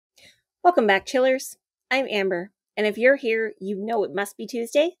Welcome back, chillers. I'm Amber, and if you're here, you know it must be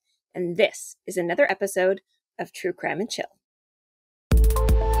Tuesday, and this is another episode of True Crime and Chill.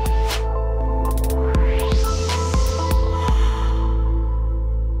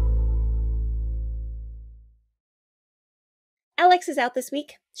 Alex is out this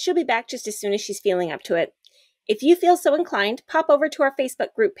week. She'll be back just as soon as she's feeling up to it. If you feel so inclined, pop over to our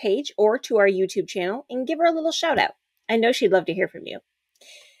Facebook group page or to our YouTube channel and give her a little shout out. I know she'd love to hear from you.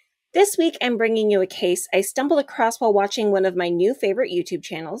 This week, I'm bringing you a case I stumbled across while watching one of my new favorite YouTube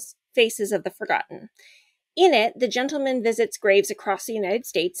channels, Faces of the Forgotten. In it, the gentleman visits graves across the United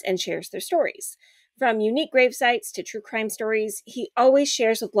States and shares their stories. From unique grave sites to true crime stories, he always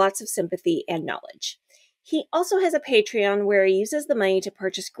shares with lots of sympathy and knowledge. He also has a Patreon where he uses the money to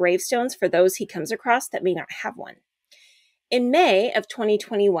purchase gravestones for those he comes across that may not have one. In May of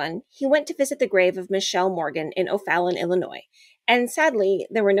 2021, he went to visit the grave of Michele Morgan in O'Fallon, Illinois, and sadly,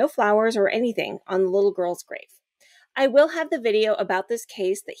 there were no flowers or anything on the little girl's grave. I will have the video about this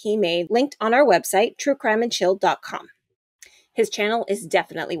case that he made linked on our website, truecrimeandchill.com. His channel is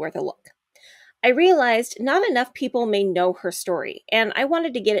definitely worth a look. I realized not enough people may know her story, and I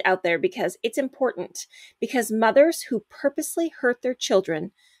wanted to get it out there because it's important, because mothers who purposely hurt their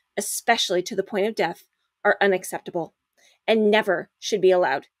children, especially to the point of death, are unacceptable and never should be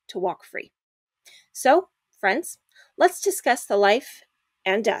allowed to walk free. So, friends, let's discuss the life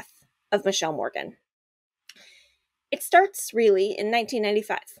and death of Michele Morgan. It starts really in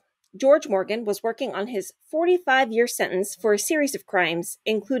 1995. George Morgan was working on his 45-year sentence for a series of crimes,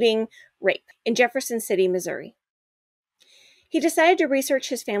 including rape, in Jefferson City, Missouri. He decided to research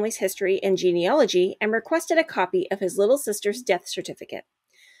his family's history and genealogy and requested a copy of his little sister's death certificate.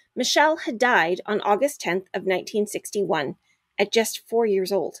 Michele had died on August 10th of 1961 at just 4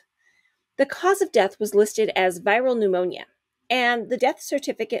 years old. The cause of death was listed as viral pneumonia, and the death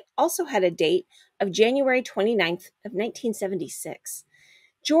certificate also had a date of January 29th of 1976.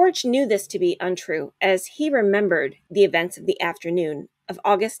 George knew this to be untrue, as he remembered the events of the afternoon of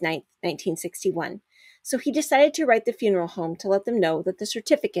August 9th, 1961, so he decided to write the funeral home to let them know that the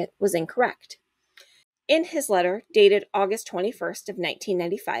certificate was incorrect. In his letter, dated August 21st of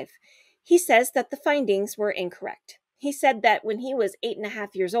 1995, he says that the findings were incorrect. He said that when he was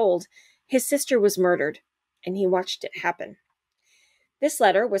 8.5 years old, his sister was murdered, and he watched it happen. This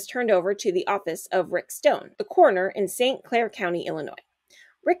letter was turned over to the office of Rick Stone, the coroner in St. Clair County, Illinois.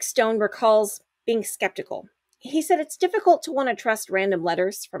 Rick Stone recalls being skeptical. He said it's difficult to want to trust random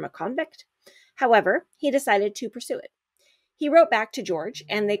letters from a convict. However, he decided to pursue it. He wrote back to George,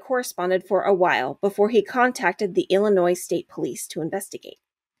 and they corresponded for a while before he contacted the Illinois State Police to investigate.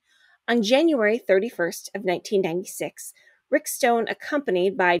 On January 31st of 1996, Rick Stone,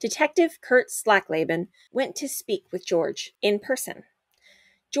 accompanied by Detective Kurt Slackleben, went to speak with George in person.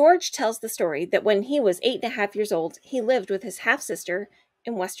 George tells the story that when he was 8.5 years old, he lived with his half-sister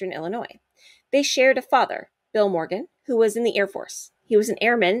in western Illinois. They shared a father, Bill Morgan, who was in the Air Force. He was an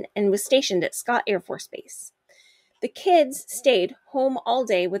airman and was stationed at Scott Air Force Base. The kids stayed home all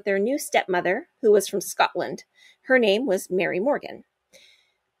day with their new stepmother, who was from Scotland. Her name was Mary Morgan.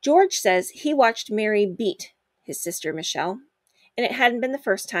 George says he watched Mary beat his sister Michele, and it hadn't been the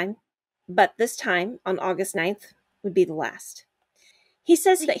first time, but this time, on August 9th, would be the last. He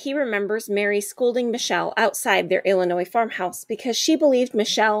says that he remembers Mary scolding Michele outside their Illinois farmhouse because she believed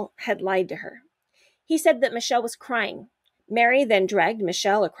Michele had lied to her. He said that Michele was crying. Mary then dragged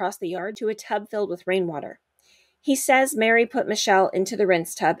Michele across the yard to a tub filled with rainwater. He says Mary put Michele into the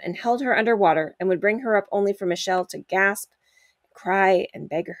rinse tub and held her underwater and would bring her up only for Michele to gasp, cry, and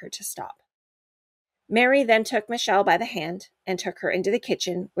beg her to stop. Mary then took Michele by the hand and took her into the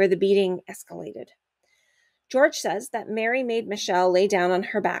kitchen, where the beating escalated. George says that Mary made Michele lay down on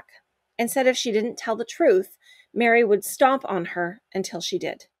her back, and said if she didn't tell the truth, Mary would stomp on her until she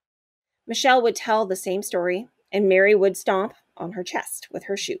did. Michele would tell the same story, and Mary would stomp on her chest with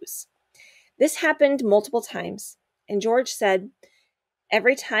her shoes. This happened multiple times, and George said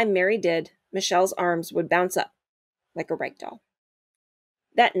every time Mary did, Michelle's arms would bounce up like a rag doll.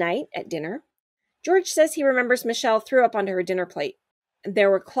 That night at dinner, George says he remembers Michele threw up onto her dinner plate, and there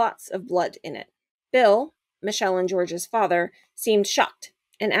were clots of blood in it. Bill, Michele and George's father, seemed shocked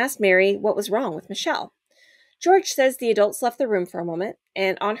and asked Mary what was wrong with Michele. George says the adults left the room for a moment,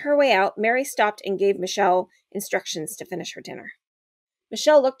 and on her way out, Mary stopped and gave Michele instructions to finish her dinner.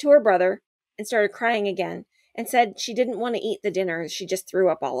 Michele looked to her brother and started crying again and said she didn't want to eat the dinner, she just threw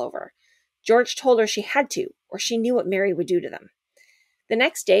up all over. George told her she had to, or she knew what Mary would do to them. The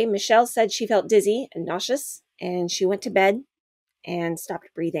next day, Michele said she felt dizzy and nauseous, and she went to bed and stopped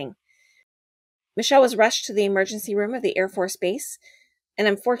breathing. Michele was rushed to the emergency room of the Air Force Base, and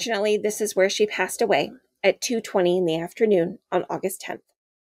unfortunately, this is where she passed away at 2:20 in the afternoon on August 10th.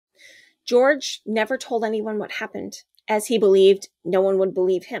 George never told anyone what happened, as he believed no one would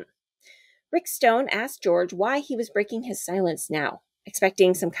believe him. Rick Stone asked George why he was breaking his silence now,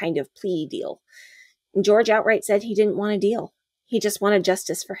 expecting some kind of plea deal. And George outright said he didn't want a deal. He just wanted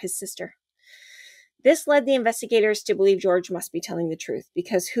justice for his sister. This led the investigators to believe George must be telling the truth,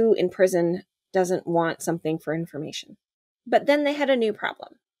 because who in prison doesn't want something for information? But then they had a new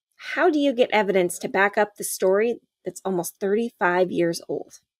problem. How do you get evidence to back up the story that's almost 35 years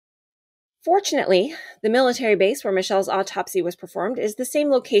old? Fortunately, the military base where Michelle's autopsy was performed is the same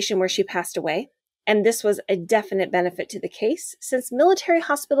location where she passed away, and this was a definite benefit to the case, since military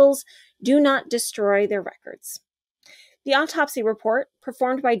hospitals do not destroy their records. The autopsy report,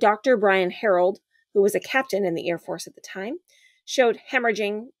 performed by Dr. Brian Harold, who was a captain in the Air Force at the time, showed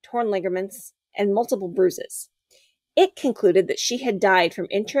hemorrhaging, torn ligaments, and multiple bruises. It concluded that she had died from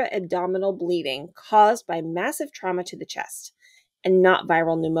intra-abdominal bleeding caused by massive trauma to the chest, and not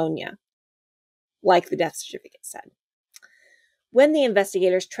viral pneumonia, like the death certificate said. When the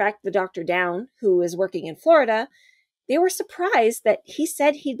investigators tracked the doctor down, who was working in Florida, they were surprised that he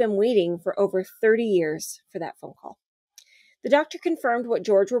said he'd been waiting for over 30 years for that phone call. The doctor confirmed what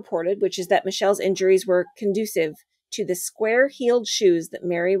George reported, which is that Michelle's injuries were conducive to the square-heeled shoes that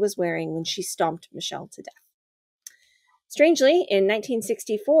Mary was wearing when she stomped Michele to death. Strangely, in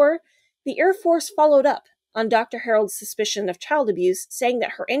 1964, the Air Force followed up on Dr. Harold's suspicion of child abuse, saying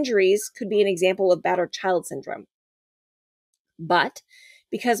that her injuries could be an example of battered child syndrome. But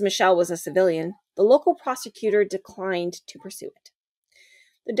because Michele was a civilian, the local prosecutor declined to pursue it.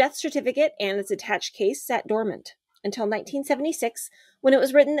 The death certificate and its attached case sat dormant until 1976, when it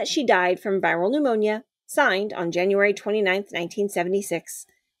was written that she died from viral pneumonia, signed on January 29, 1976,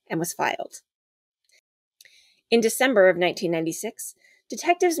 and was filed. In December of 1996,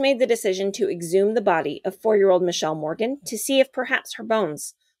 detectives made the decision to exhume the body of 4-year-old Michele Morgan to see if perhaps her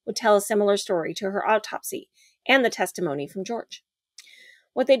bones would tell a similar story to her autopsy and the testimony from George.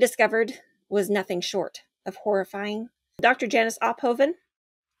 What they discovered was nothing short of horrifying. Dr. Janice Ophoven,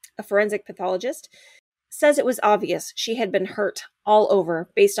 a forensic pathologist, says it was obvious she had been hurt all over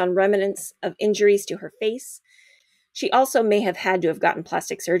based on remnants of injuries to her face. She also may have had to have gotten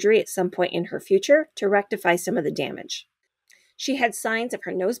plastic surgery at some point in her future to rectify some of the damage. She had signs of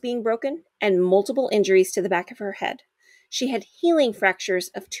her nose being broken and multiple injuries to the back of her head. She had healing fractures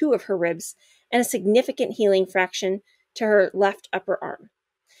of 2 of her ribs and a significant healing fraction to her left upper arm.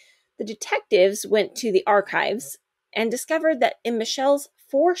 The detectives went to the archives and discovered that in Michelle's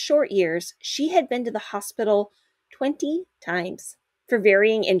 4 short years, she had been to the hospital 20 times for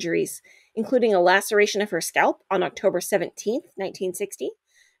varying injuries, including a laceration of her scalp on October 17, 1960,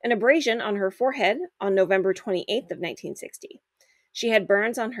 an abrasion on her forehead on November 28th of 1960. She had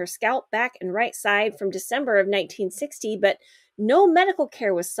burns on her scalp, back, and right side from December of 1960, but no medical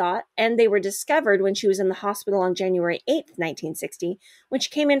care was sought, and they were discovered when she was in the hospital on January 8th, 1960, when she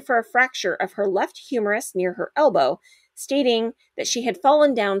came in for a fracture of her left humerus near her elbow, stating that she had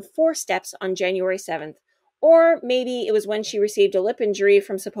fallen down 4 steps on January 7th, or maybe it was when she received a lip injury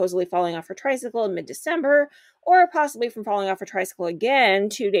from supposedly falling off her tricycle in mid-December, or possibly from falling off her tricycle again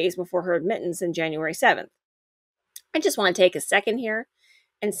 2 days before her admittance on January 7th. I just want to take a second here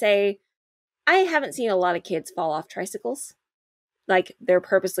and say, I haven't seen a lot of kids fall off tricycles. Like, they're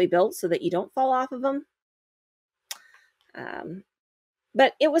purposely built so that you don't fall off of them.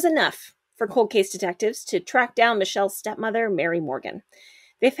 But it was enough for cold case detectives to track down Michelle's stepmother, Mary Morgan.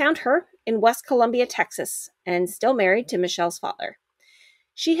 They found her in West Columbia, Texas, and still married to Michelle's father.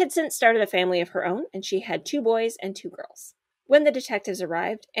 She had since started a family of her own, and she had 2 boys and 2 girls. When the detectives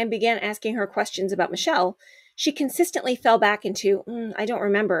arrived and began asking her questions about Michele, she consistently fell back into, I don't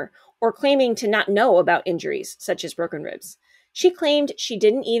remember, or claiming to not know about injuries, such as broken ribs. She claimed she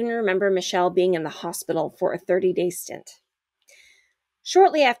didn't even remember Michele being in the hospital for a 30-day stint.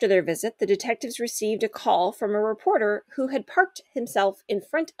 Shortly after their visit, the detectives received a call from a reporter who had parked himself in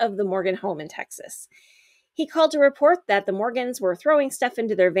front of the Morgan home in Texas. He called to report that the Morgans were throwing stuff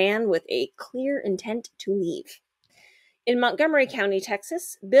into their van with a clear intent to leave. In Montgomery County,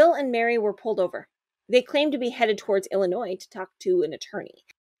 Texas, Bill and Mary were pulled over. They claimed to be headed towards Illinois to talk to an attorney.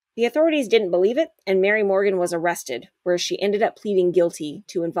 The authorities didn't believe it, and Mary Morgan was arrested, where she ended up pleading guilty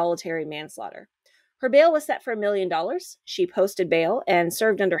to involuntary manslaughter. Her bail was set for $1 million. She posted bail and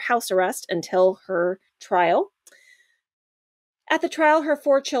served under house arrest until her trial. At the trial, her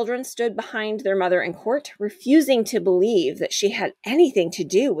 4 children stood behind their mother in court, refusing to believe that she had anything to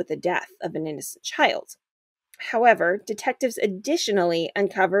do with the death of an innocent child. However, detectives additionally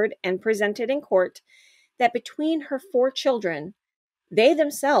uncovered and presented in court that between her 4 children, They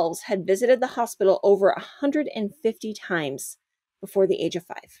themselves had visited the hospital over 150 times before the age of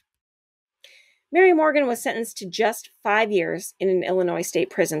 5. Mary Morgan was sentenced to just 5 years in an Illinois state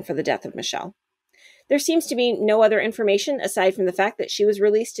prison for the death of Michele. There seems to be no other information aside from the fact that she was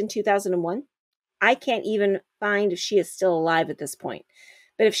released in 2001. I can't even find if she is still alive at this point,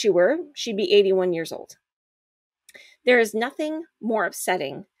 but if she were, she'd be 81 years old. There is nothing more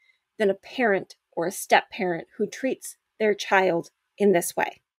upsetting than a parent or a step-parent who treats their child in this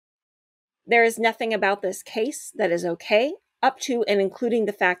way. There is nothing about this case that is okay, up to and including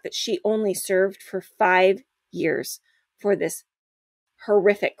the fact that she only served for 5 years for this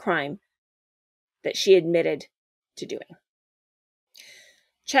horrific crime that she admitted to doing.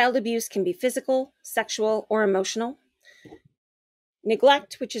 Child abuse can be physical, sexual, or emotional.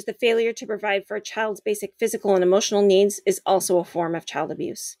 Neglect, which is the failure to provide for a child's basic physical and emotional needs, is also a form of child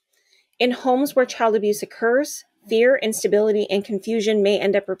abuse. In homes where child abuse occurs, fear, instability, and confusion may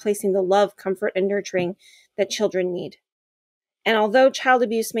end up replacing the love, comfort, and nurturing that children need. And although child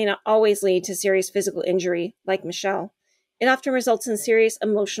abuse may not always lead to serious physical injury, like Michele, it often results in serious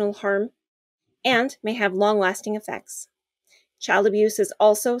emotional harm and may have long-lasting effects. Child abuse is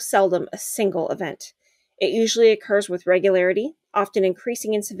also seldom a single event. It usually occurs with regularity, often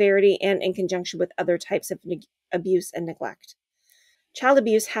increasing in severity and in conjunction with other types of abuse and neglect. Child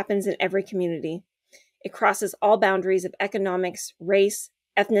abuse happens in every community. It crosses all boundaries of economics, race,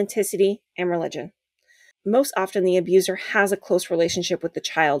 ethnicity, and religion. Most often, the abuser has a close relationship with the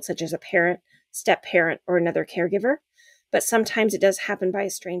child, such as a parent, step-parent, or another caregiver, but sometimes it does happen by a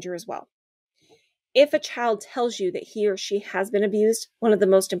stranger as well. If a child tells you that he or she has been abused, one of the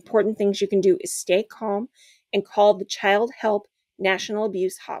most important things you can do is stay calm and call the ChildHelp National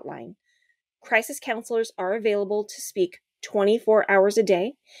Abuse Hotline. Crisis counselors are available to speak 24 hours a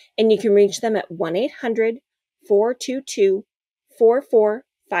day, and you can reach them at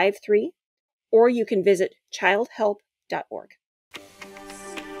 1-800-422-4453, or you can visit childhelp.org.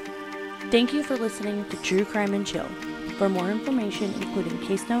 Thank you for listening to True Crime and Chill. For more information, including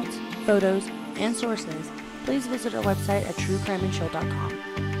case notes, photos, and sources, please visit our website at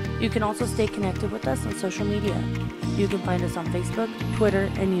truecrimeandchill.com. You can also stay connected with us on social media. You can find us on Facebook, Twitter,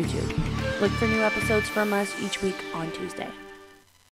 and YouTube. Look for new episodes from us each week on Tuesday.